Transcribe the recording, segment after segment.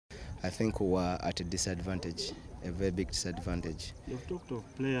I think we were at a disadvantage, a very big disadvantage. You've talked of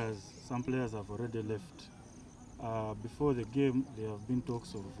players. Some players have already left. Before the game, there have been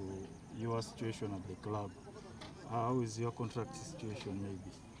talks of your situation at the club. How is your contract situation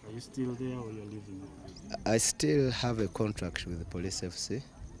maybe? Are you still there or you're leaving? I still have a contract with the Police FC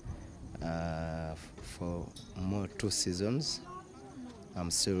for more 2 seasons.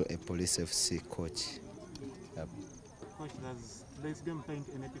 I'm still a Police FC coach. Yep. Coach, does today's game paint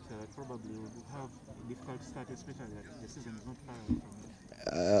any picture that probably would have a difficult start, especially that the season is not far away from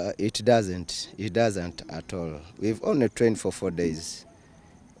it? It doesn't at all. We've only trained for 4 days.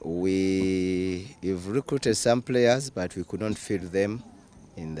 We've recruited some players, but we couldn't field them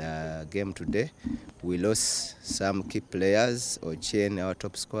in the game today. We lost some key players: Ochen, our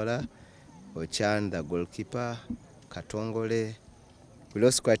top scorer, Ochan, the goalkeeper, Katongole. We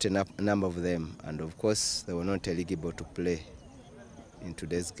lost quite a number of them, and of course they were not eligible to play in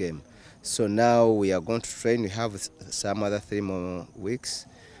today's game. So now we are going to train. We have some other 3 more weeks.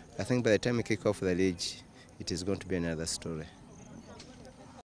 I think by the time we kick off the league, it is going to be another story.